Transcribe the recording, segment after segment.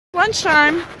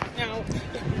lunchtime. Meow.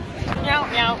 Meow,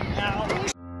 meow, meow.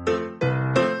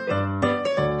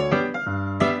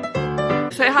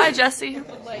 Say hi, Jesse.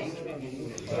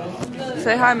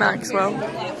 Say hi, Maxwell.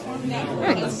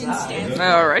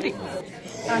 Alrighty.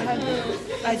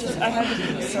 I had the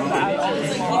pizza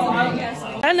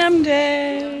Denim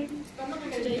day.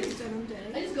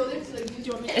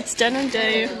 It's denim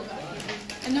day.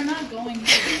 And they're not going.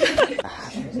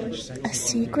 A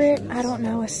secret? I don't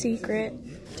know a secret.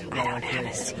 I don't have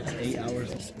a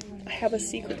secret. I have a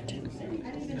secret.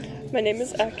 My name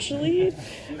is actually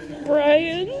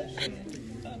Brian.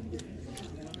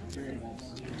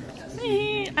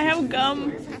 I have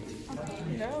gum.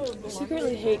 No, I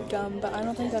secretly hate gum, but I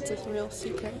don't think that's a real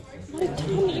secret. My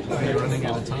tummy. We're running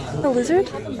out of time. The lizard?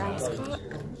 The mascot.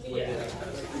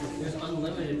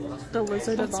 The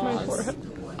lizard. That's my forehead.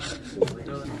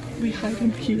 We hide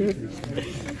him here.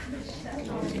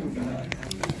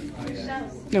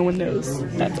 No one knows.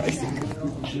 That's our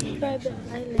secret. By the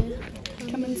island.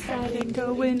 Come inside and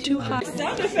go into hot.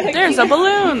 There's a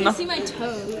balloon. You see my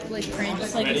toe, like print,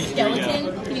 it's like a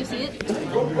skeleton. Can you see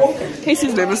it?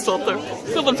 Casey's name is still up there.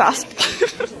 Feeling fast.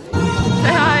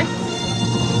 Say hi.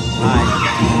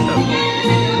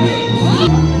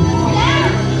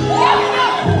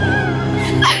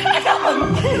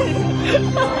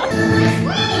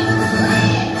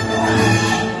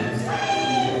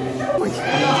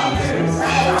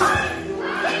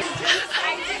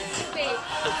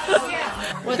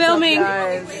 Filming.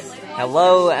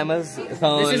 Hello, Emma's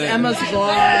phone. This is Emma's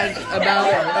vlog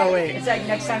about. Oh wait. It's like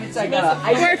next time. It's like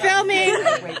We're filming.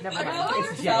 wait, never mind.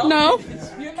 It's Jen. No.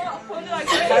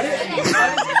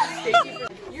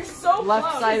 You're so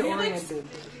Left side oriented.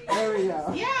 There we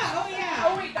go.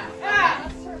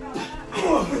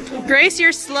 Grace,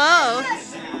 you're slow.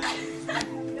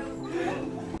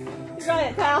 Try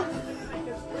it, pal.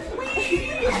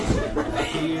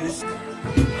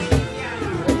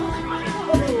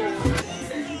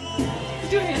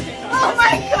 Oh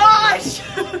my gosh!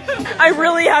 I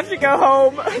really have to go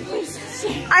home.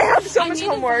 I have so much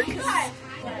homework.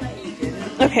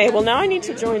 Okay, well now I need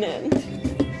to join in.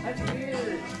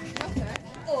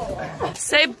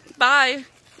 Say bye.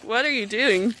 What are you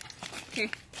doing? Here.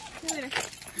 See you later.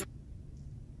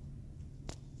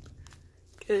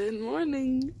 Good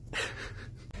morning.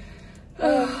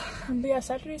 But yeah,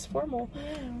 Saturday's formal.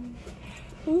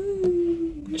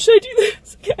 Ooh. Should I do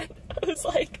this again? I was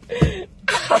like,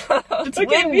 it's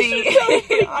okay, windy.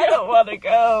 I don't want to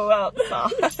go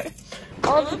outside.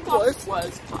 All the voice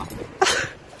was popping.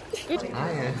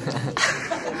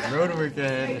 Road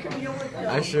weekend.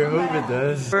 I sure hope it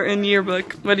does. We're in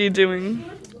yearbook. What are you doing?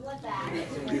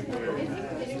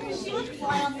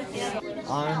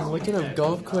 I'm looking up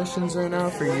golf questions right now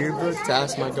for yearbook to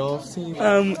ask my golf team.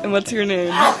 And what's your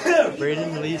name?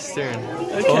 Braden Lee Stern.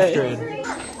 Okay. 12th grade.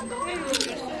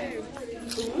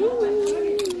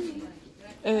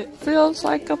 It feels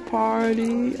like a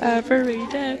party every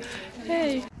day.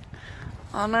 Hey.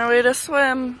 On our way to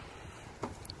swim.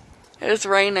 It was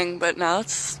raining, but now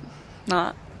it's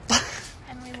not.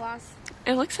 And we lost.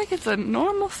 It looks like it's a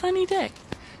normal sunny day.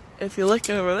 If you look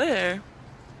over there,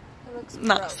 It looks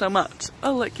not gross. so much.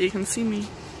 Oh look, you can see me.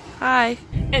 Hi.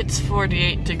 It's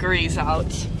 48 degrees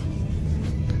out.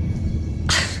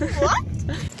 What?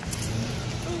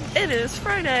 It is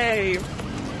Friday.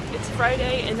 It's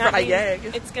Friday, and that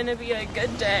means it's gonna be a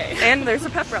good day. And there's a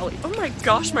pep rally. Oh my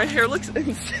gosh, my hair looks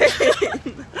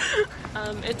insane.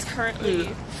 It's currently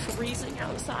freezing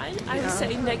outside. I would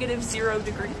say -0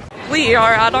 degrees. We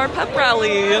are at our pep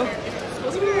rally. Trying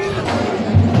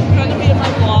to be in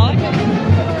my vlog.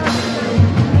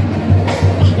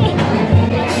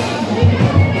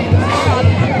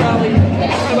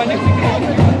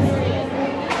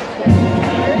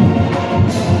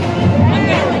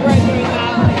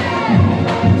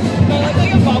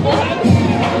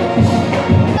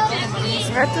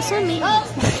 At the swimming.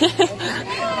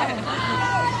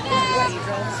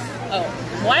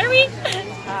 Why are we?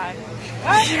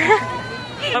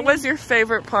 What was your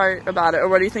favorite part about it, or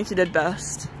what do you think you did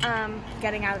best?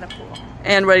 Getting out of the pool.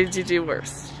 And what did you do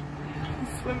worst?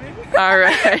 Swimming. All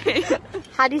right.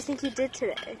 How do you think you did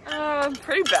today?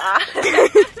 Pretty bad.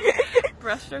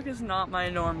 Breaststroke is not my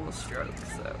normal stroke,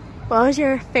 so. What was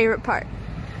your favorite part?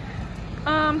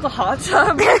 The hot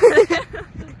tub.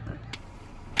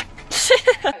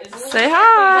 Say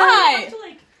hi.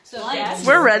 Hi.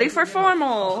 We're ready for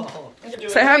formal.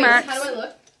 Say hi, Max. How do I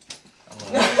look?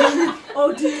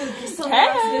 Oh, dude.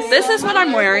 This is what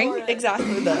I'm wearing.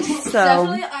 Exactly this. So.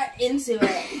 Definitely are into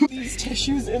it. These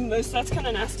tissues in this. That's kind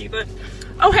of nasty, but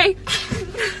oh hey.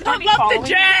 I love the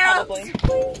jazz.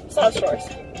 So that's yours.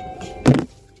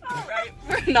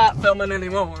 We're not filming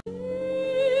anymore.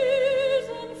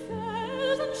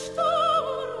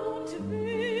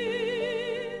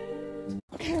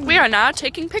 We are now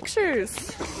taking pictures.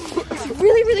 It's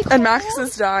really, really cool. And Max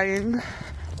is dying.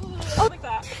 Oh, like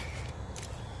that.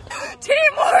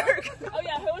 Teamwork! Oh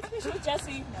yeah, who wants to fish with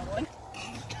Jesse? No one.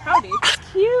 Howdy.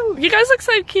 Cute. You guys look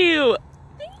so cute.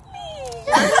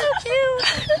 You're so cute.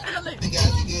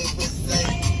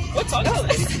 What song is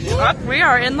this? We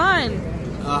are in line.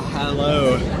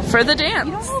 Hello. For the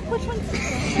dance.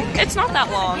 It's not that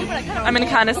long. I mean, it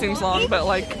kind of seems long, but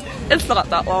like, it's not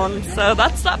that long. So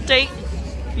that's the update.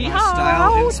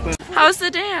 Yeehaw. How's the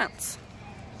dance?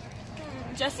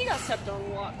 Jesse got stepped on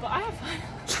a lot, but I have fun.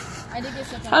 I did get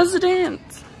stepped on. How's the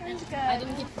dance? I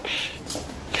didn't get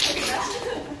shake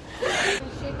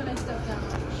when I stepped down.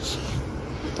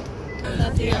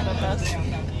 That's You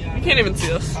can't even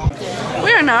see us.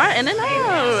 We are not in and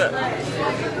out.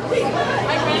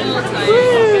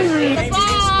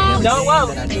 No,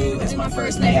 whoa. It's my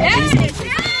first name.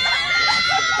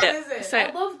 Say I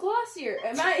it. love Glossier.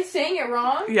 Am I saying it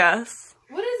wrong? Yes.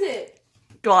 What is it?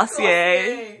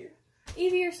 Glossier.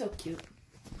 Evie, you're so cute.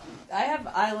 I have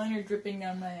eyeliner dripping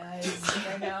down my eyes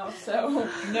right now, so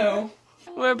no.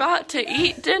 We're about to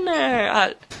eat dinner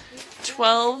at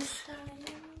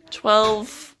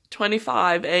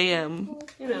 12:25 a.m.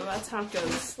 You know, that's how it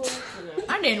goes.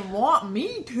 I didn't want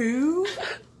me to.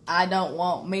 I don't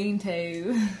want me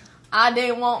to. I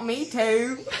didn't want me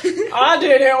to. I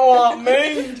didn't want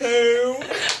me to.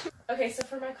 Okay, so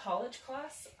for my college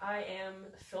class, I am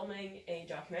filming a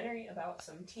documentary about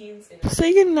some teens in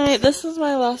Say goodnight. This is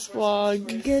my last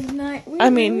vlog. Good night. I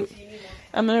mean,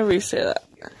 I'm gonna re-say that.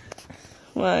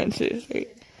 1, 2, 3.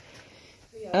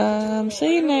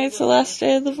 Say goodnight. It's the last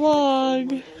day of the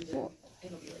vlog.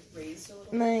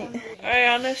 Night.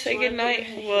 Ariana, say goodnight.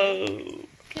 Whoa.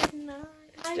 Good night.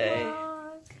 Stay.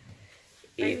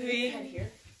 Evie.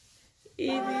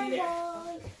 Evie.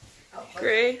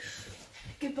 Grace.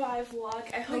 Goodbye, vlog.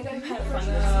 I hope you had fun.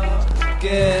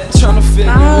 Trying to figure it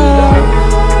out.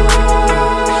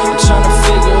 I'm trying to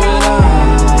figure it out.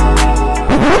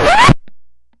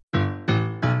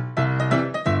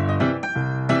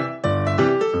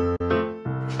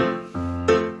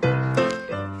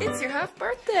 It's your half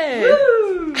birthday.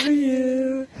 Woo! For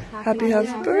you. Happy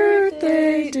half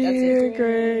birthday, dear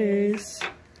Grace.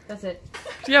 That's it.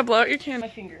 Yeah, blow out your candle.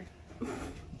 My finger.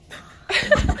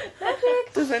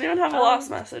 Does anyone have a last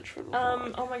message for the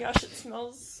vlog? Oh my gosh, it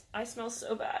smells. I smell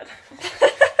so bad.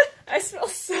 I smell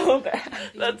so bad.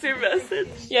 That's your message?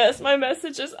 Yes, my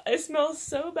message is I smell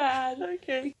so bad.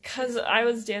 Okay. Because I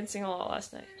was dancing a lot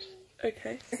last night.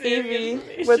 Okay. Evie,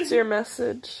 what's your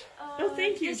message? Oh,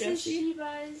 thank you, Jesse.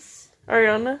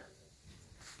 Ariana?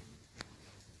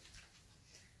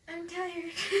 I'm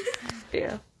tired.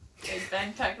 Yeah. Big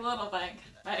bang, tech, little bang.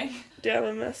 Bang. Do you have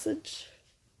a message?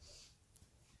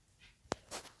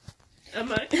 Am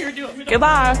I here? Do you want me to?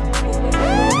 Goodbye.